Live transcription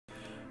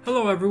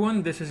Hello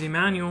everyone, this is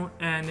Emmanuel,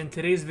 and in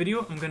today's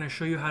video I'm going to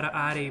show you how to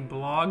add a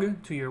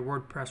blog to your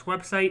WordPress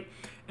website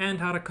and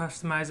how to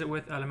customize it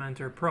with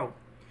Elementor Pro.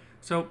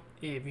 So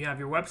if you have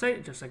your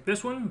website just like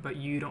this one but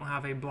you don't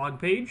have a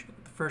blog page,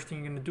 the first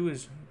thing you're going to do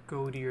is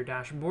go to your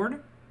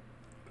dashboard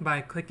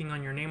by clicking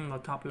on your name in the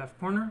top left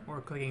corner,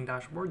 or clicking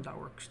dashboard, that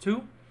works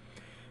too.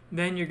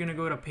 Then you're going to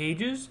go to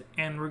pages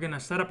and we're going to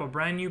set up a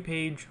brand new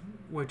page,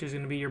 which is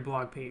going to be your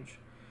blog page.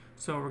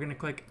 So we're going to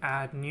click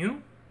add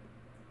new.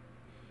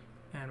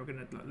 And we're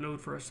going to load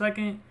for a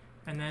second,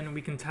 and then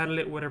we can title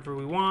it whatever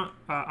we want.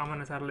 I'm going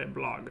to title it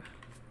blog.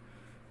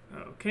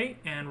 Okay,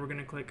 and we're going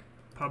to click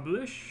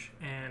publish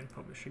and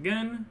publish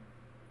again.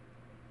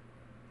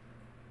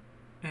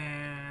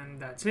 And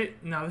that's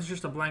it. Now this is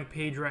just a blank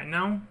page right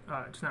now.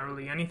 It's not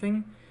really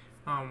anything.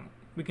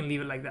 We can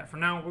leave it like that for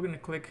now. We're going to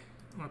click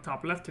on the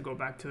top left to go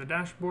back to the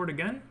dashboard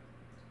again.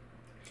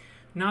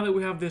 Now that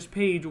we have this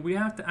page, we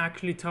have to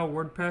actually tell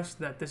WordPress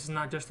that this is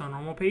not just a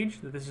normal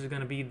page, that this is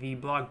going to be the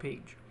blog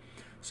page.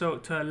 So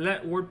to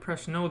let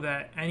WordPress know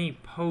that any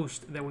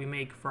post that we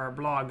make for our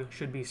blog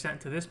should be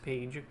sent to this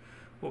page,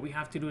 what we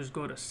have to do is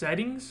go to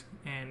settings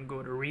and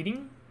go to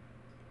reading,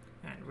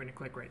 and we're going to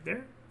click right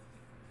there.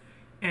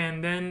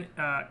 And then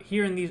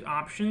here in these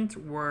options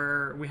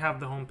where we have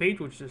the home page,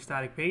 which is a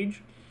static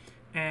page,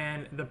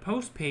 and the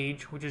post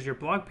page, which is your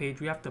blog page,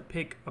 we have to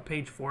pick a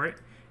page for it,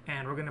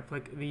 and we're going to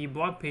click the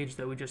blog page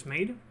that we just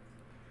made.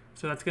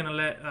 So that's going to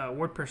let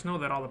WordPress know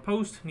that all the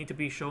posts need to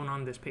be shown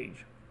on this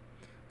page.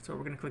 So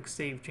we're going to click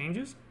Save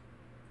Changes.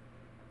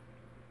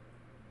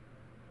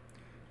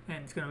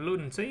 And it's going to load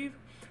and save.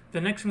 The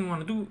next thing we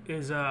want to do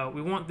is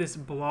we want this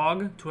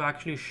blog to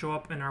actually show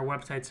up in our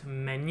website's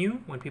menu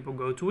when people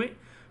go to it.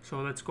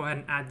 So let's go ahead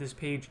and add this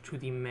page to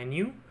the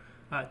menu.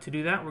 To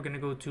do that, we're going to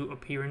go to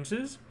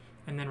Appearances,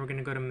 and then we're going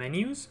to go to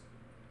Menus.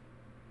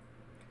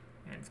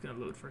 And it's going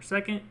to load for a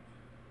second.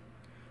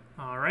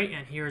 Alright,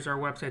 and here's our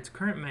website's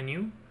current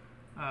menu.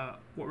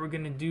 What we're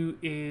going to do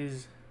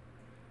is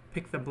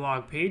pick the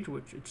blog page,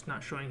 which it's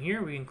not showing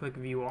here. We can click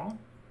View All.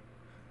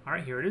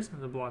 Alright, here it is,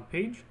 the blog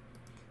page.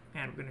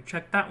 And we're going to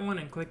check that one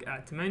and click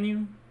Add to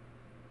Menu.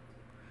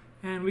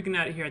 And we can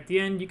add it here at the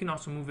end. You can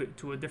also move it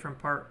to a different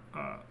part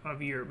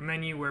of your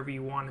menu, wherever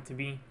you want it to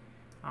be.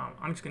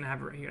 I'm just going to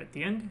have it right here at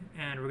the end,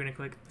 and we're going to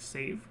click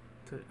Save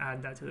to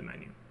add that to the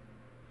menu.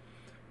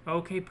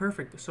 Okay,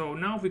 perfect. So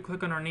now if we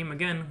click on our name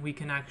again, we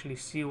can actually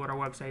see what our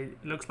website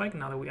looks like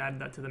now that we added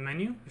that to the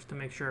menu, just to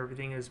make sure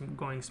everything is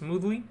going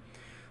smoothly.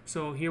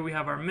 So here we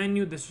have our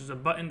menu. This is a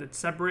button that's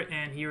separate,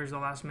 and here is the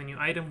last menu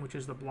item, which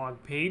is the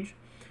blog page.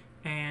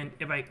 And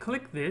if I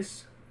click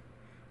this,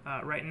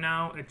 right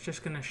now it's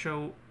just going to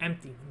show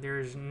empty.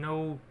 There's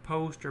no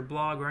post or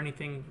blog or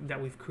anything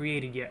that we've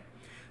created yet.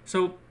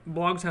 So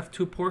blogs have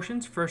two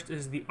portions. First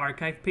is the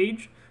archive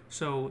page.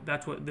 So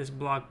that's what this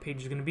blog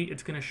page is going to be.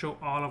 It's going to show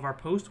all of our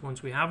posts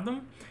once we have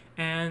them.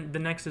 And the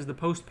next is the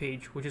post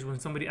page, which is when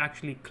somebody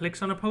actually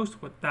clicks on a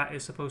post, what that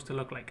is supposed to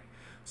look like.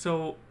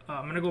 So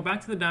I'm going to go back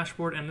to the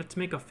dashboard and let's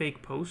make a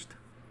fake post.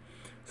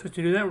 So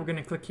to do that, we're going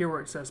to click here where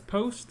it says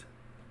post.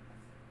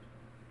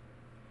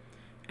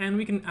 And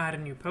we can add a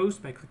new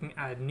post by clicking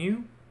add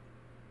new.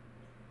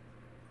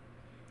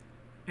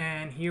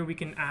 And here we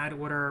can add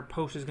what our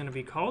post is going to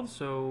be called.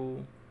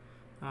 So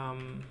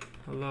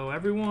hello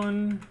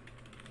everyone.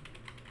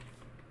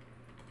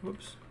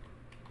 Whoops.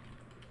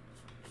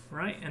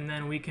 Right, and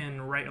then we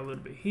can write a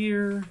little bit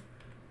here.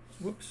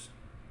 Whoops.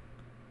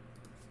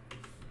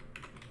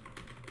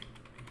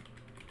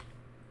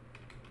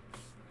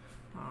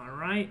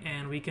 Alright,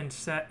 and we can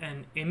set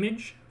an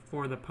image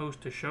for the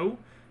post to show.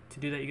 To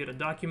do that, you go to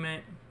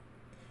Document,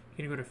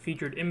 you're going to go to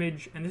Featured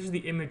Image, and this is the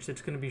image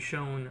that's going to be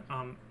shown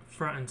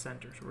front and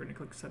center. So we're going to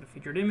click Set a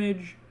Featured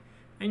Image,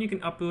 and you can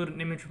upload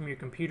an image from your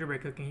computer by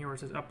clicking here where it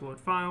says Upload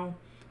File,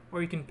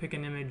 or you can pick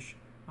an image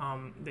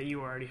that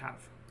you already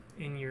have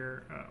in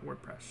your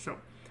WordPress. So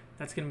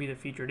that's going to be the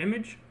featured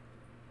image.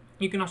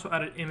 You can also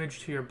add an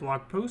image to your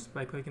blog post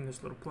by clicking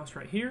this little plus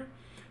right here.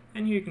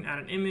 And here you can add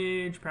an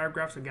image,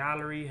 paragraphs, a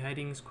gallery,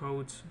 headings,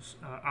 quotes,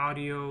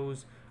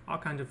 audios, all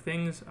kinds of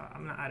things.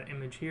 I'm going to add an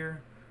image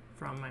here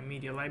from my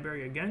media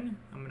library again.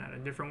 I'm going to add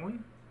a different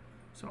one.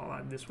 So I'll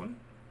add this one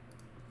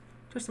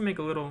just to make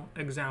a little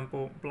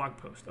example blog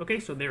post. Okay,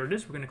 so there it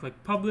is. We're going to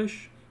click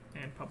Publish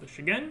and Publish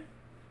again.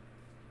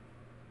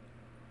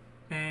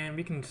 And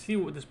we can see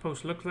what this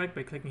post looks like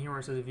by clicking here where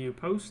it says View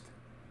Post.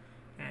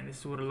 And this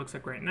is what it looks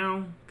like right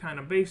now. Kind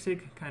of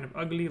basic, kind of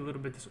ugly, a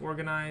little bit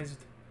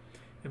disorganized.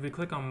 If we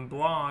click on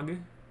blog,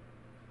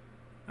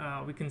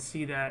 we can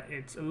see that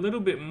it's a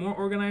little bit more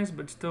organized,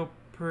 but still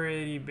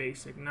pretty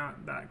basic,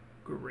 not that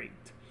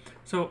great.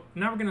 So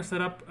now we're going to set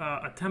up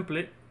a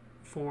template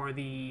for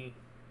the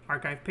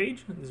archive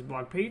page, this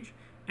blog page,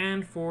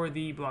 and for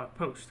the blog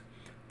post.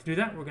 To do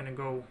that, we're going to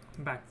go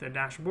back to the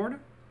dashboard.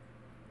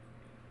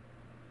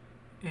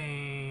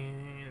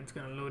 And it's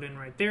going to load in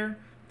right there.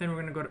 Then we're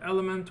going to go to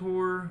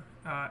Elementor,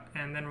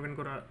 and then we're going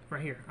to go to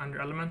right here under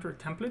Elementor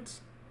Templates.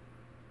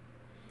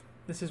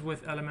 This is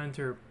with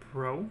Elementor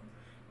Pro,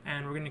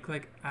 and we're going to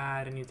click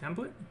Add a New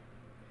Template.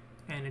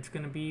 and it's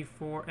going to be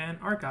for an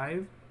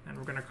archive, and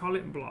we're going to call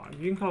it blog.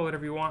 You can call it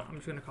whatever you want. I'm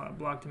just going to call it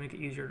blog to make it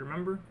easier to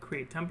remember.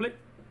 Create template.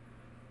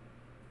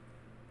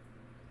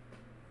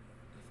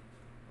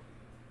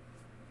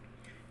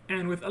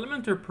 And with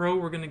Elementor Pro,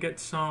 we're going to get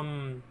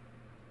some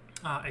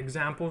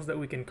examples that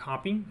we can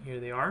copy. Here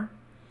they are.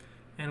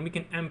 And we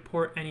can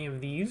import any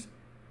of these.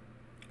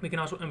 We can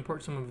also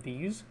import some of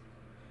these.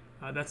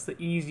 That's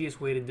the easiest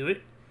way to do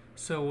it.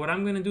 So what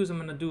I'm going to do is I'm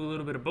going to do a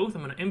little bit of both.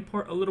 I'm going to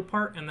import a little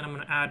part, and then I'm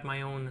going to add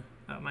my own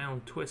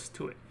twist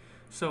to it.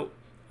 So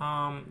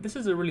this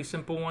is a really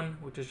simple one,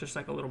 which is just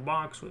like a little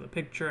box with a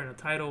picture and a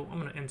title. I'm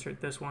going to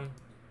insert this one,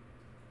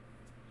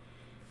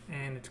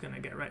 and it's going to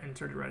get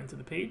inserted right into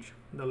the page,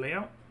 the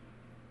layout.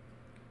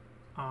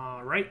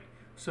 All right.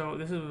 So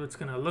this is what it's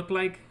going to look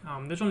like.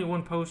 There's only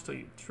one post, so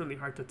it's really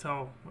hard to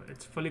tell what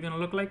it's fully going to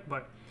look like,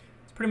 but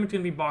it's pretty much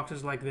going to be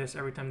boxes like this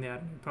every time they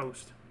add a new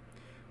post.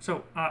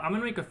 So I'm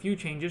going to make a few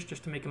changes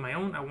just to make it my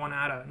own. I want to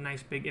add a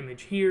nice big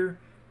image here,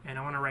 and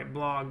I want to write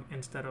blog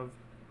instead of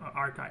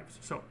archives.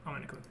 So I'm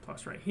going to click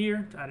plus right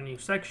here to add a new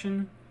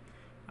section,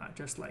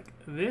 just like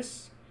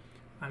this.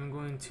 I'm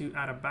going to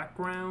add a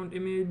background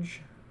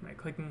image by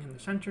clicking in the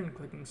center and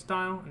clicking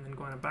style, and then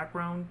going to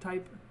background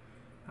type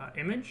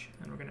image,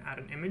 and we're going to add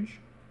an image.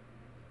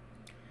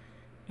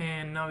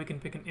 And now we can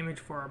pick an image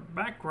for our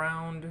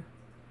background,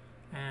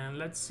 and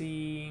let's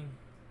see.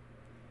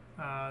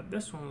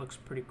 This one looks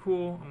pretty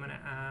cool. I'm going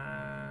to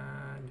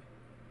add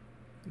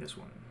this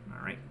one.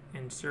 All right,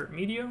 insert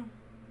media.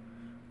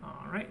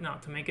 All right, now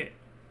to make it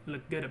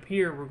look good up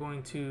here, we're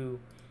going to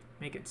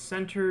make it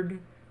centered,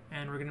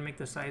 and we're going to make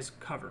the size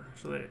cover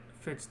so that it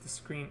fits the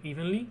screen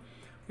evenly.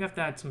 We have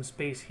to add some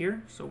space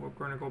here, so we're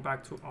going to go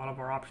back to all of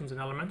our options in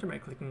Elementor by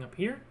clicking up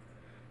here,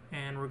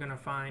 and we're going to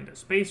find a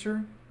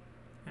spacer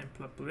and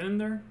put it in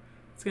there.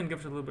 It's going to give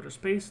us a little bit of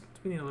space.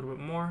 We need a little bit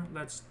more.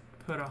 Let's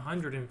put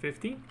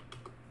 150.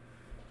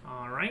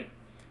 All right,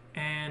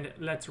 and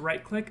let's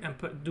right click and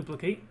put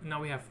duplicate.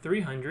 Now we have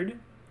 300,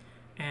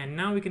 and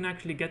now we can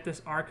actually get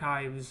this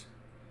archives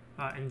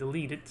and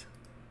delete it,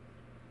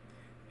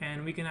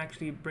 and we can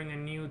actually bring a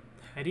new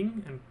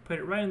heading and put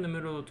it right in the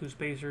middle of two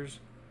spacers,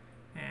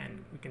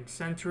 and we can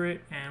center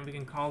it, and we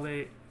can call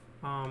it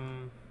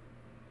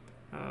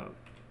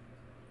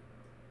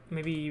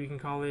maybe we can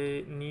call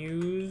it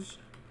news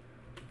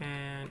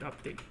and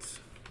updates.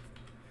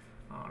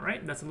 All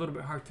right, that's a little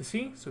bit hard to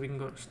see, so we can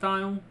go to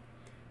style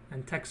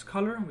and text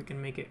color. We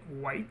can make it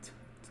white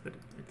so that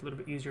it's a little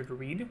bit easier to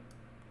read.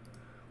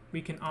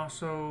 We can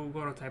also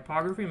go to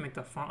typography and make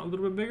the font a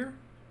little bit bigger.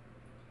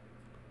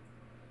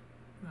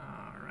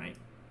 All right,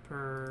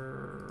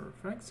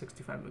 perfect.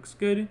 65 looks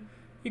good.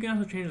 You can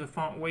also change the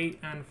font weight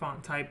and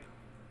font type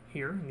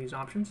here in these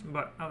options,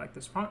 but I like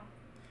this font.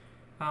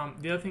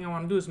 The other thing I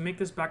want to do is make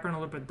this background a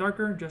little bit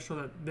darker, just so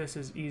that this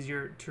is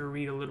easier to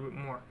read a little bit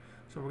more.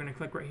 So we're going to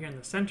click right here in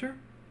the center,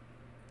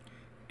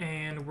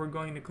 and we're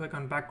going to click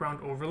on background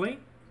overlay,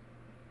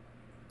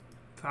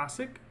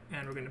 classic,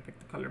 and we're going to pick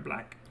the color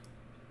black.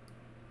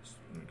 Just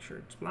make sure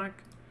it's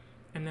black,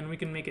 and then we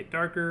can make it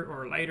darker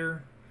or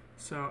lighter.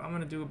 So I'm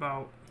going to do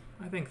about,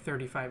 I think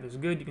 35 is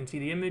good. You can see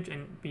the image,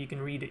 and you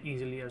can read it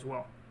easily as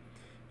well.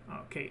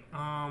 Okay,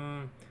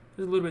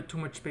 there's a little bit too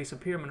much space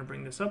up here. I'm going to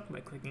bring this up by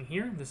clicking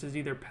here. This is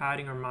either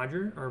padding or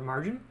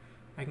margin.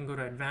 I can go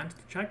to advanced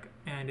to check,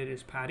 and it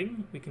is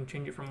padding. We can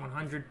change it from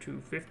 100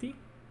 to 50.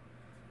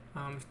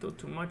 Still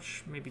too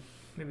much, maybe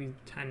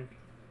 10.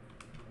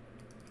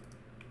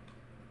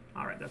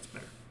 All right, that's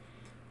better.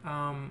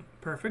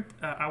 Perfect.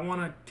 I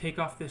want to take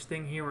off this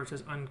thing here where it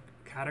says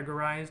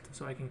uncategorized,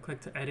 so I can click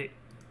to edit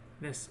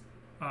this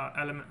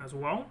element as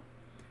well.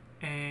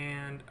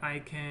 And I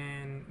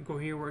can go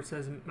here where it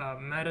says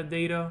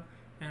metadata,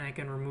 and I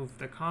can remove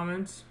the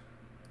comments.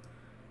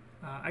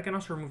 I can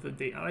also remove the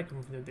date. I like to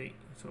remove the date,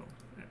 so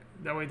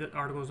that way the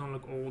articles don't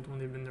look old when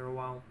they've been there a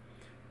while.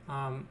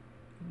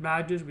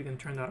 Badges, we can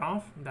turn that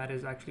off. That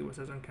is actually what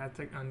says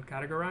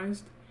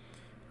uncategorized.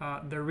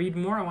 The read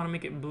more, I want to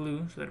make it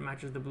blue so that it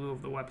matches the blue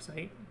of the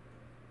website.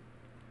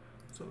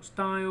 So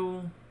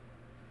style,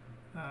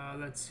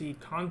 let's see,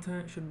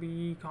 content should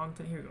be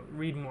content. Here we go,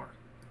 read more.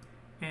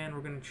 And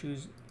we're going to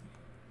choose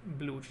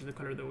blue, which is the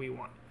color that we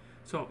want.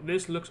 So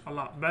this looks a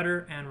lot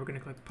better, and we're going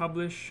to click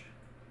publish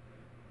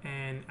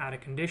and add a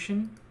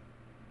condition,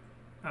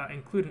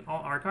 include in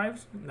all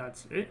archives.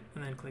 That's it,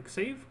 and then click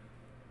save.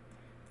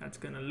 That's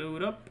going to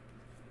load up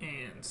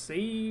and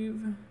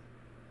save.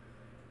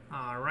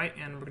 All right,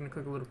 and we're going to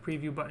click a little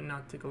preview button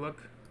now to take a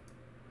look.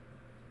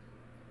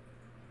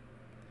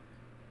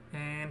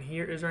 And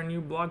here is our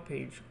new blog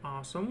page.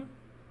 Awesome.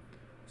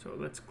 So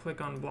let's click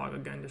on blog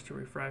again just to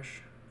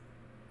refresh.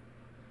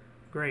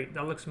 Great,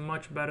 that looks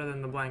much better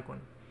than the blank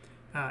one.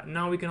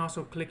 Now we can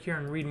also click here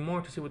and read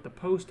more to see what the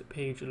post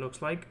page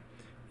looks like.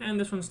 And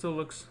this one still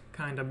looks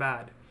kind of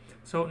bad.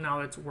 So now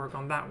let's work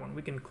on that one.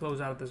 We can close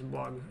out this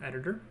blog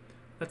editor.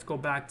 Let's go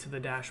back to the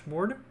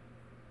dashboard.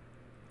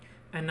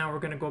 And now we're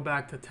going to go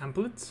back to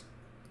templates.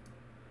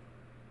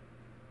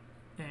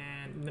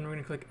 And then we're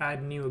going to click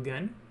add new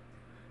again.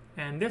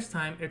 And this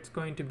time it's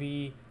going to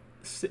be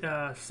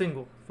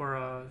single for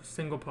a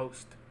single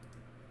post.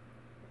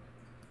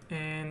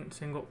 And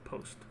single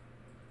post.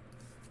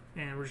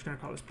 And we're just going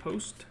to call this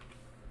post.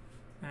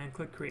 And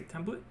click create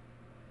template.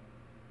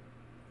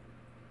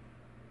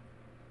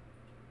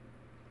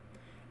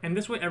 And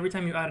this way, every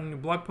time you add a new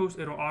blog post,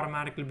 it'll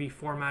automatically be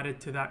formatted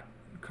to that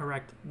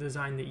correct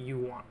design that you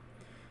want.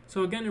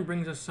 So again, it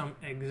brings us some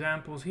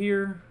examples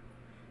here,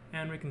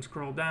 and we can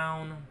scroll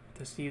down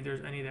to see if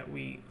there's any that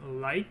we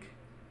like.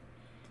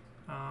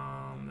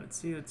 Let's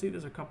see,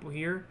 there's a couple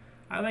here.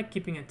 I like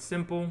keeping it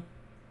simple.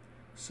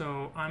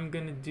 So I'm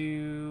gonna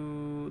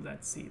do,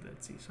 let's see,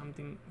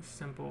 something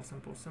simple.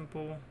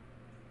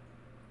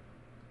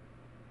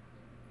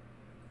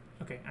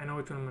 Okay, I know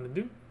which one I'm gonna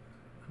do.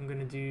 I'm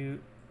gonna do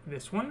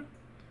this one.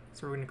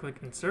 So we're gonna click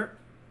insert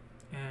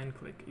and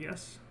click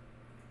yes.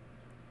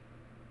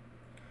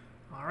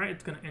 All right,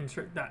 it's gonna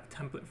insert that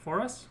template for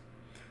us.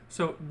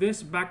 So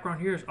this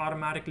background here is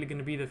automatically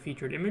gonna be the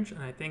featured image,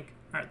 and I think,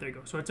 all right, there you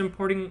go. So it's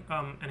importing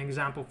an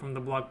example from the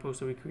blog post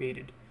that we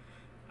created.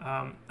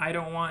 I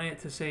don't want it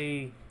to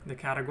say the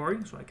category,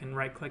 so I can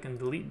right click and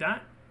delete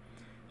that.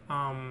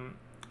 I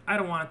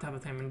don't want it to have a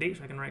time and date,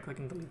 so I can right click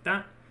and delete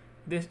that.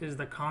 This is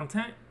the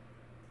content.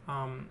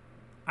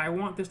 I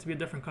want this to be a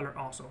different color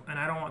also, and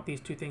I don't want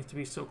these two things to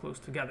be so close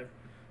together.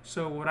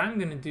 So what I'm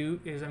going to do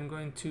is I'm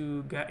going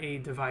to get a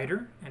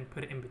divider and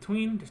put it in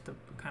between just to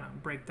kind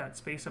of break that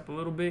space up a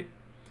little bit.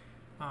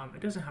 It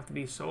doesn't have to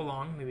be so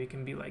long. Maybe it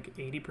can be like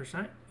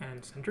 80%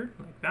 and centered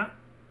like that.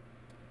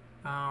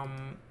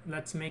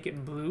 Let's make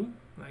it blue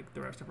like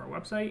the rest of our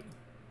website.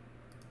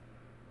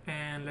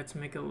 And let's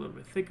make it a little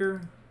bit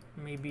thicker,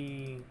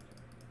 maybe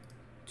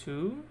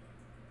 2.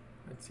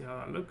 Let's see how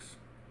that looks.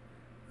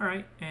 All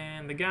right,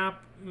 and the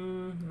gap,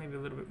 maybe a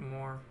little bit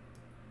more,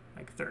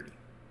 like 30.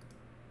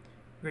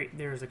 Great,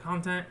 there's the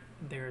content,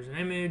 there's an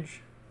image.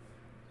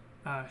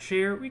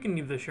 Share, we can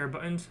leave the share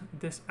buttons.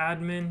 This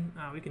admin,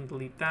 we can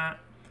delete that.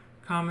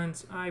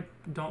 Comments, I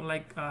don't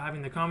like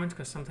having the comments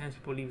because sometimes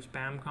people leave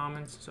spam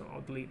comments, so I'll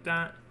delete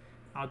that.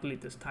 I'll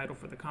delete this title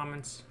for the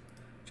comments.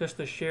 Just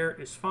the share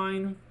is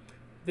fine.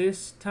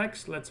 This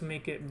text, let's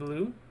make it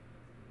blue.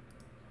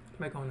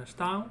 Click on the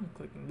style,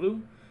 click on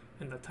blue.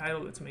 And the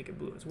title, let's make it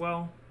blue as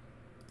well,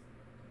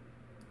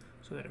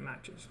 so that it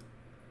matches.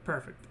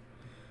 Perfect.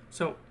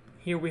 So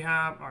here we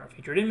have our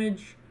featured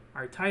image,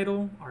 our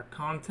title, our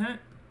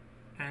content,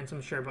 and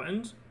some share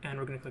buttons. And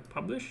we're going to click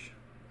publish.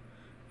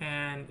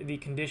 And the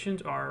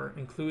conditions are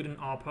include in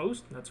all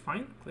posts. That's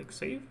fine. Click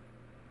save.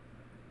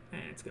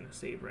 And it's going to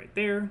save right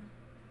there.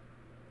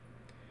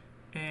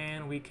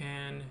 And we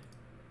can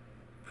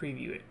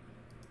preview it.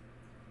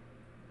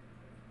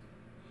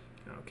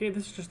 Okay,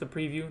 this is just a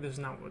preview. This is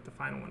not what the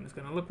final one is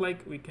going to look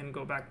like. We can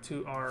go back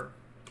to our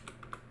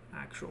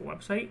actual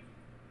website.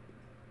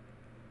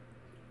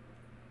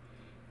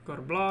 Go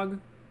to blog.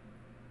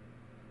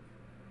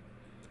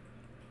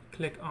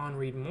 Click on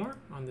read more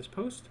on this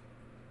post.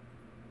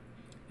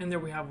 And there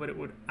we have what it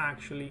would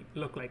actually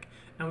look like.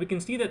 And we can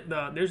see that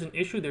there's an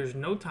issue. There's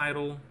no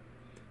title.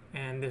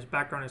 And this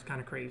background is kind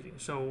of crazy.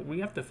 So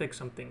we have to fix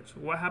some things.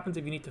 What happens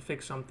if you need to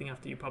fix something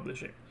after you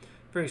publish it?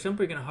 Very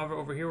simple. You're going to hover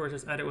over here where it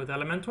says edit with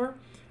Elementor.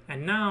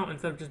 And now,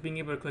 instead of just being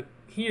able to click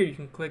here, you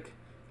can click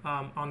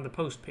on the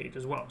post page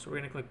as well. So we're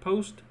going to click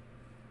post,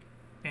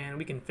 and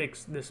we can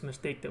fix this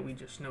mistake that we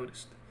just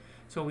noticed.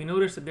 So we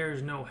noticed that there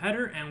is no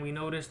header, and we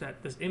noticed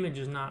that this image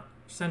is not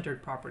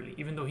centered properly,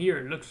 even though here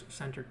it looks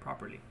centered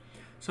properly.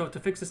 So to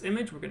fix this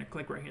image, we're going to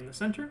click right here in the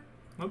center.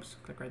 Whoops,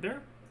 click right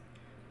there.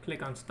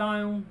 Click on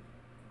style,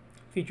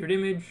 featured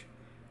image,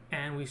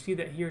 and we see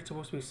that here it's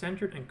supposed to be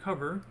centered and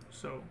cover.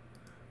 So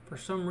for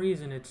some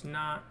reason, it's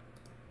not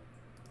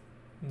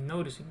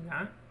noticing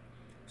that.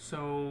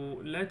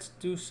 So let's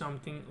do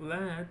something.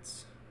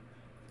 Let's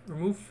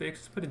remove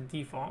fixed, put a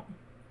default,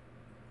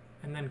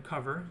 and then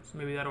cover. So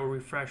maybe that'll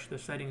refresh the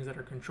settings that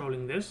are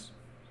controlling this.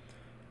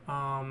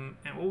 And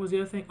what was the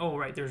other thing? Oh,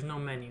 right, there's no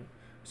menu.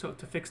 So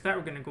to fix that,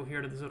 we're going to go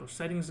here to this little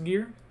settings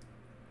gear.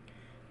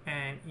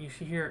 And you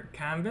see here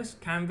canvas.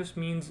 Canvas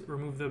means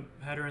remove the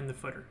header and the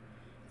footer.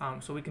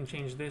 So we can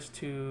change this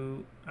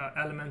to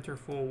Elementor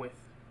full width.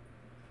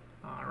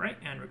 All right,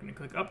 and we're going to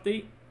click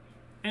update.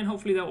 And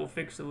hopefully that will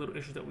fix the little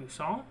issue that we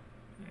saw.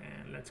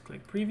 And let's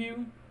click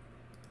preview.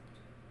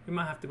 We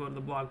might have to go to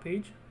the blog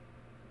page.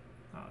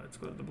 Let's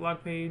go to the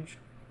blog page.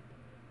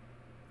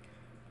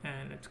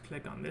 And let's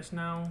click on this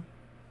now.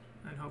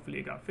 And hopefully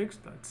it got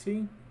fixed. Let's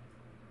see.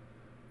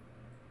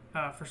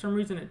 For some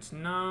reason it's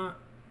not.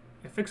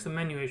 It fixed the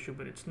menu issue,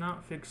 but it's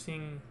not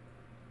fixing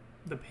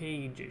the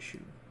page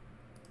issue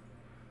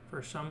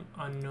for some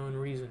unknown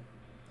reason.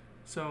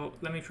 So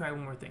let me try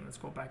one more thing. Let's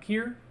go back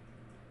here.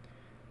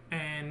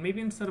 And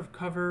maybe instead of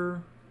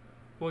cover,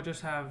 we'll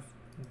just have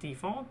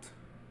default.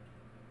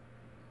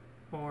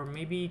 Or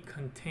maybe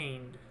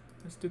contained.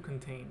 Let's do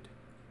contained,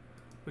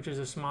 which is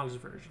the smallest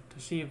version, to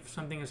see if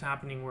something is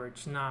happening where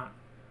it's not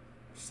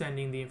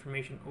sending the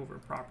information over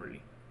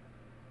properly.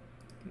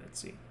 Let's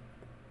see.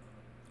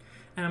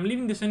 And I'm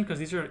leaving this in because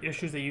these are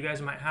issues that you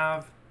guys might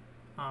have.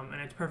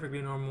 and it's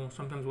perfectly normal.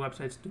 Sometimes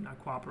websites do not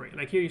cooperate.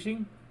 Like here, you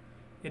see,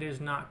 it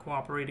is not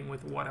cooperating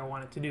with what I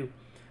want it to do.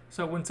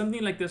 So when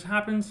something like this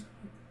happens,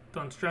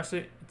 don't stress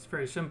it. It's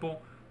very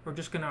simple. We're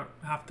just gonna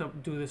have to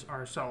do this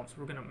ourselves.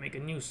 We're gonna make a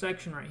new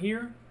section right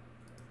here,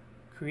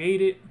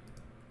 create it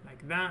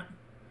like that.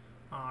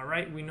 All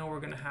right, we know we're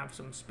gonna have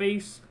some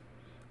space,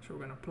 so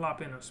we're gonna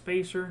plop in a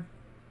spacer.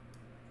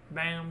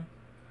 Bam.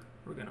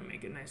 We're gonna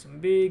make it nice and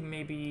big,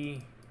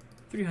 maybe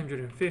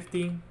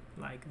 350,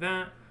 like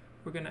that.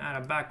 We're gonna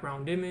add a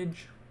background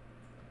image,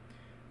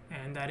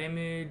 and that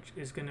image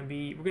is gonna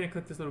be, we're gonna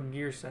click this little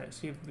gear set,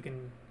 see if we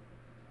can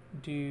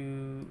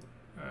do,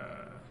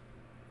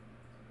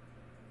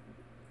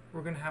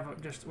 we're gonna have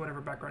just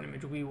whatever background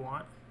image we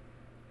want.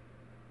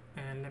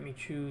 And let me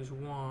choose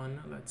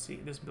one. Let's see,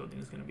 this building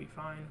is gonna be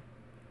fine.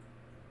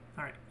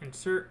 All right,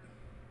 insert,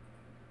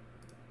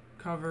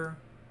 cover,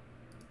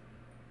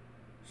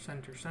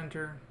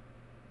 center.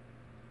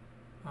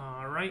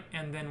 All right,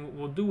 and then what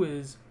we'll do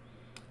is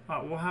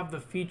we'll have the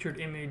featured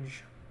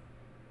image.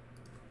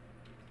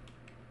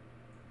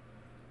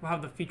 We'll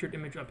have the featured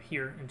image up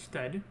here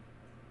instead,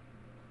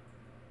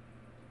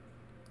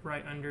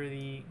 right under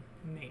the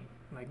name,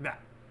 like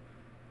that.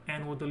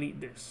 And we'll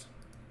delete this.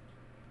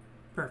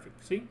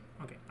 Perfect. See?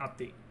 Okay,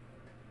 update.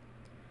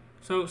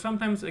 So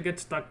sometimes it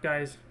gets stuck,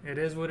 guys. It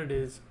is what it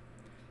is.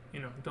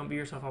 You know, don't beat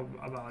yourself up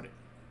about it.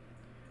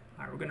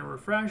 All right, we're gonna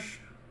refresh.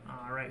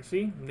 All right,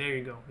 see? There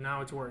you go.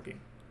 Now it's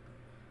working.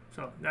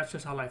 So that's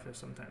just how life is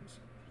sometimes.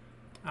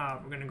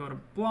 We're gonna go to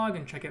blog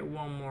and check it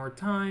one more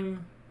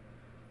time.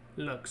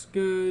 Looks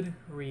good.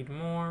 Read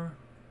more.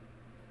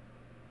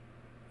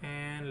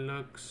 And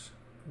looks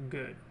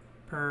good.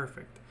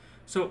 Perfect.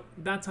 So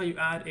that's how you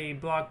add a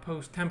blog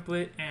post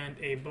template and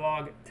a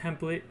blog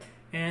template,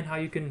 and how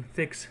you can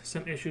fix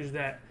some issues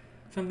that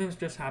sometimes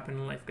just happen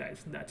in life,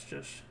 guys.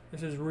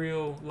 This is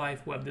real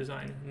life web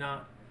design,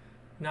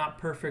 not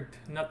perfect,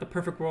 not the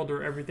perfect world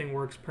where everything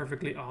works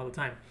perfectly all the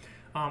time.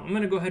 I'm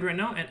going to go ahead right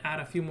now and add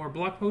a few more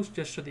blog posts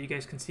just so that you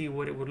guys can see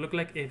what it would look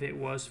like if it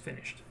was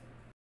finished.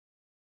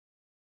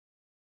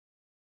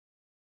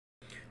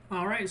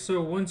 Alright,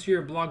 so once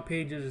your blog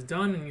page is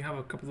done and you have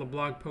a couple of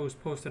blog posts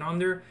posted on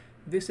there,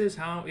 this is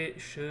how it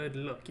should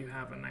look. You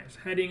have a nice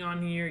heading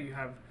on here, you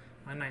have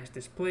a nice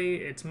display.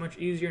 It's much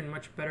easier and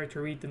much better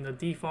to read than the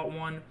default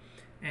one.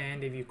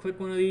 And if you click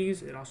one of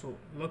these, it also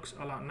looks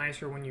a lot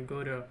nicer when you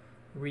go to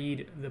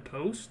read the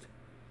post.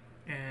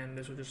 And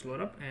this will just load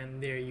up,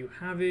 and there you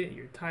have it,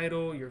 your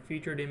title, your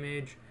featured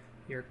image,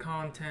 your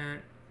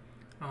content,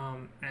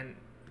 and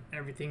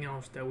everything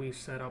else that we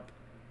set up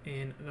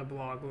in the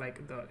blog,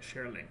 like the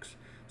share links.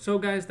 So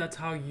guys, that's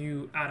how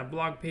you add a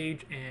blog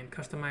page and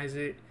customize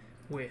it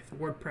with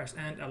WordPress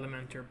and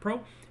Elementor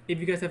Pro. If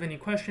you guys have any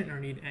question or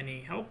need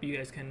any help, you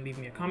guys can leave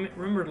me a comment.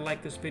 Remember to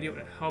like this video.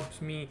 It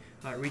helps me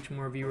reach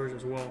more viewers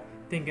as well.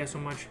 Thank you guys so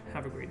much.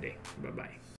 Have a great day. Bye-bye.